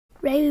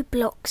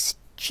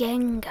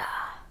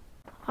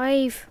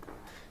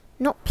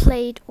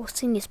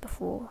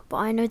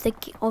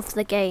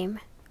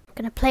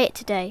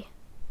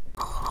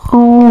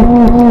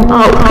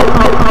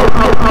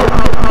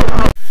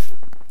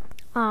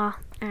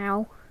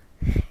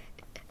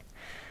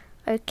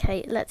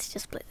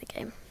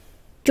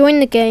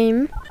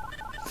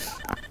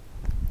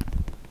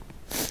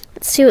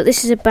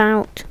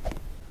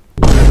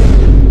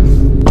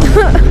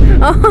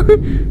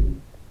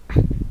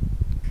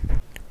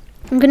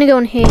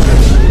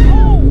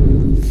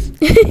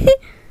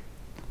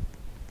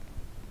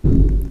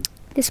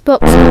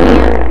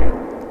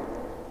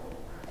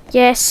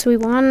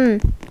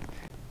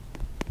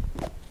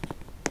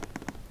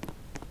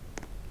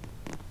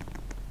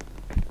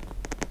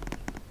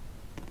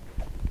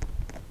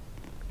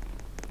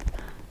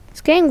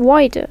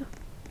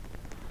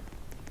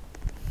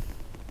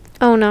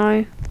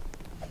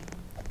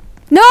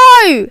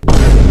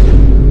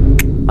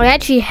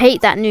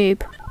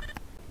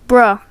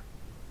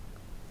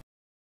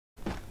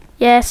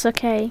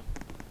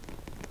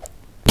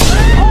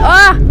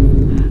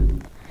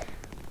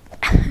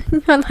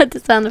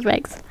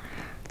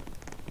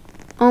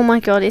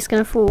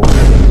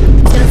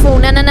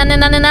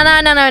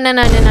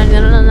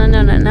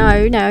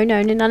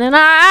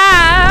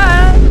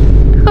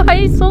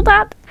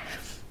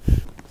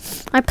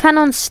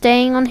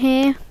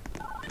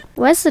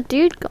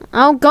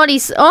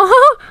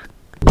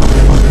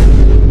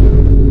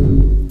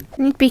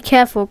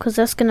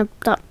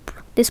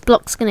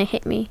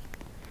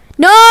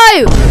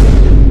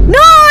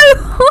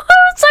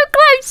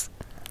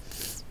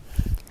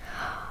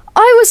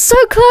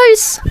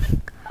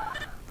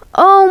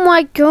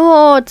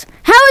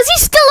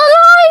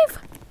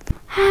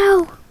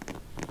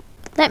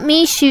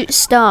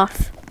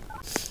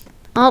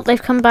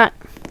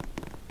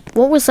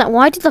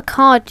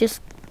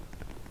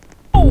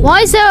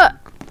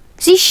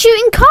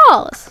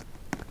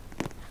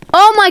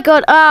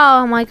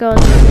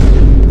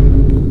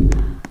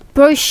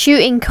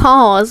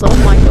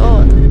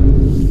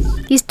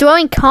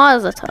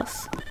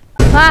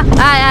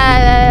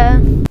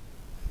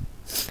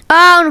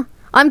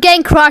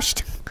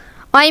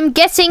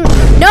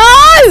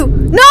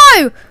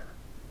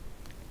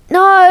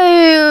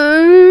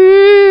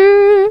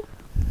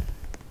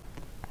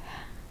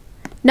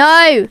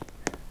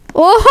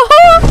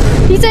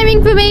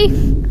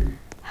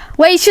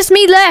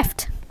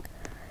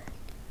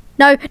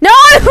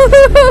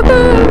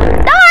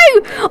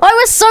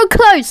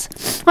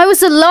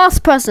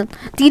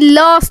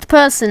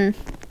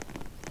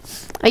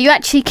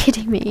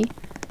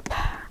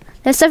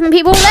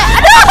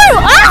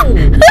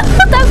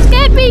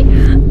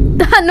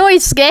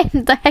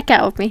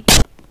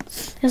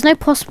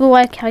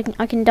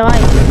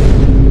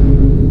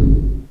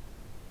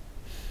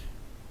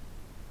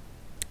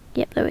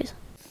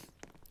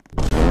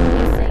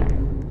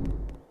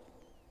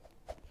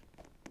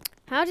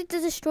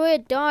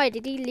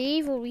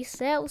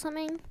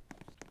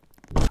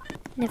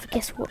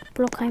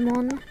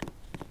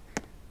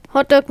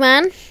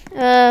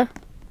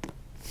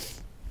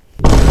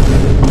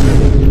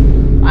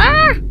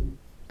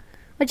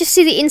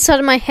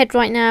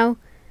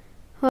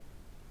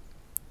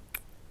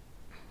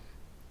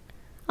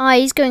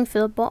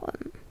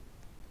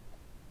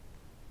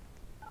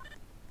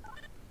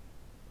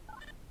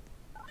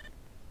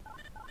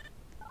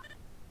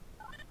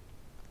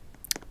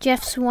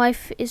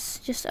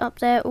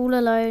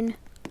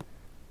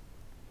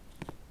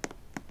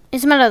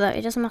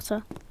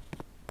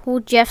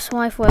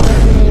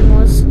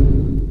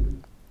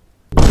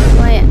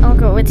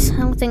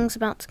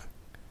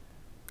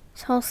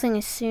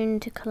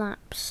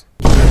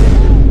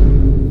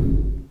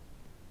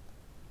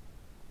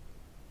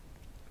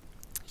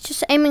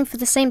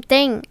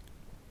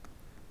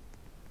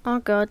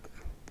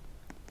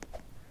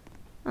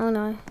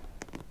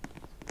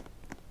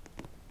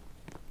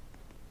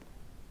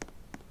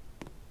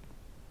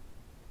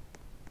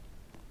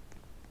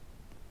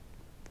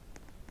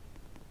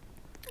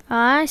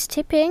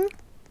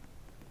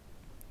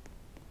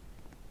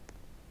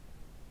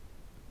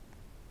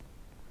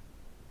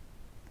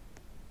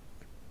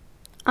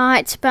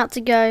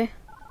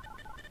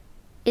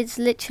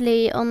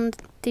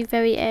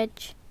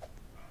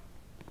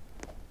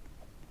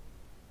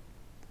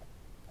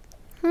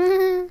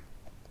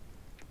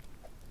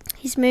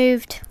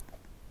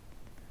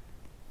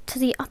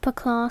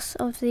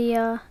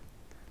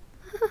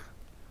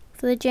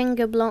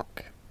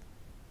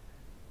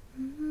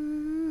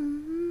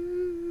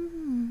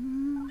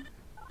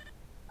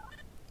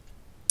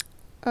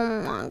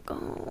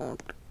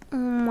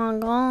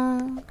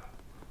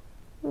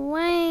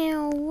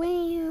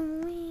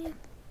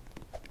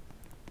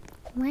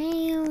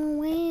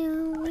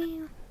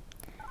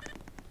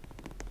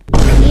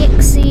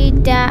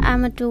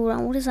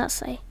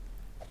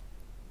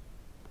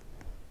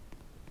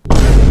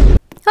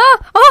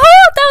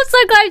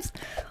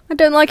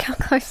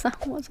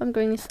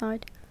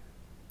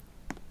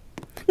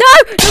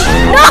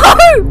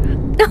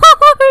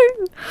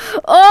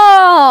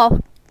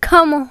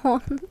come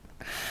on.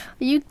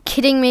 Are you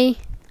kidding me?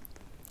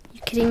 Are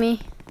you kidding me?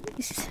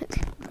 This is, oh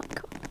my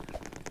god.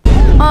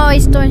 Oh,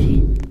 he's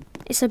doing.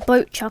 It's a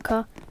boat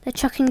chucker. They're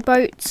chucking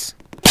boats.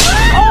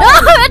 Oh! No,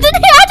 how did they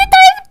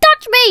even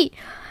touch me?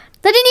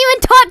 They didn't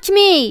even touch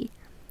me.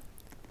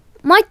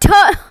 My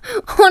toe,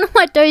 one of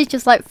my toes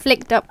just like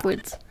flicked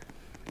upwards.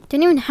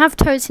 Didn't even have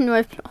toes in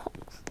Roblox.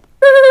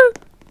 No, no, no!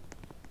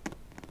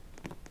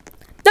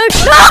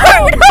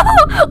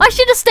 I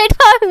should have stayed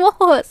where I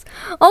was.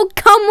 Oh,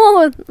 come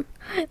on.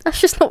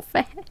 That's just not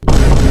fair.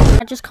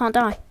 I just can't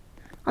die.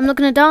 I'm not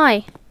gonna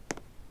die.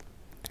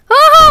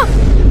 Ah!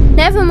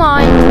 Never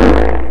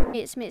mind.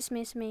 It's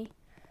me.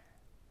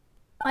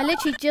 I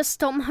literally just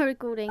stopped my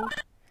recording.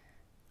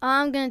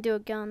 I'm gonna do a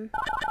gun.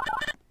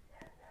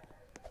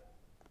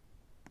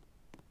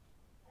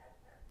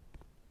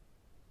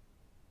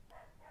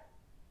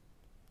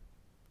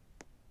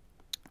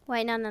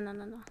 Wait, no.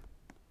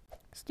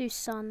 Let's do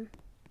sun.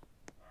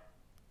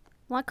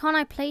 Why can't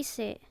I place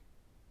it?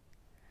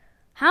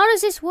 How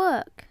does this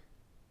work?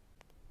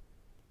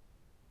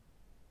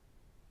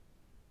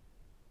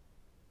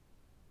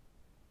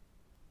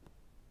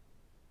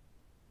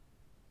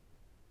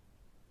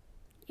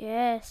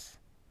 Yes.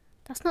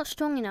 That's not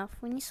strong enough.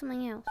 We need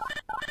something else.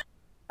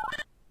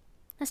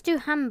 Let's do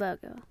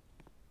hamburger.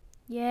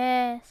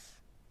 Yes.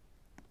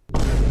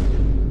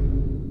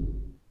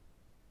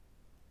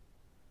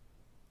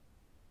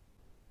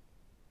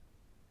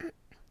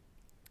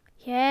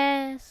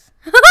 Yes.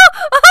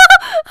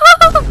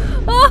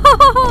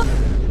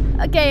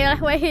 Okay,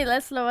 wait,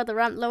 let's lower the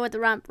ramp, lower the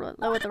ramp.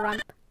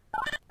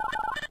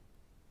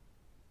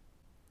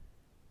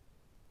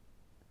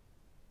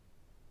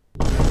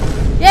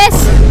 Yes!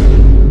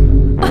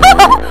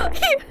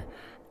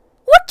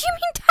 What do you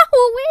mean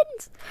tower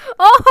wins?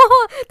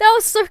 Oh, that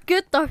was so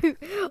good though.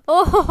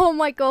 Oh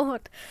my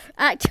god.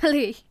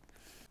 Actually.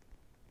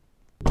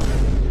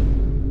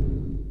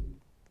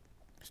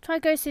 Let's try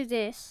to go through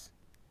this.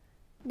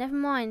 Never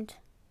mind.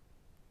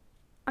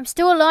 I'm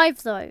still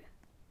alive though.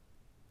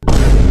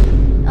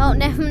 Oh,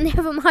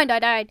 never mind. I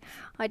died.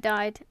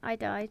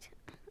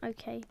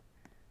 Okay.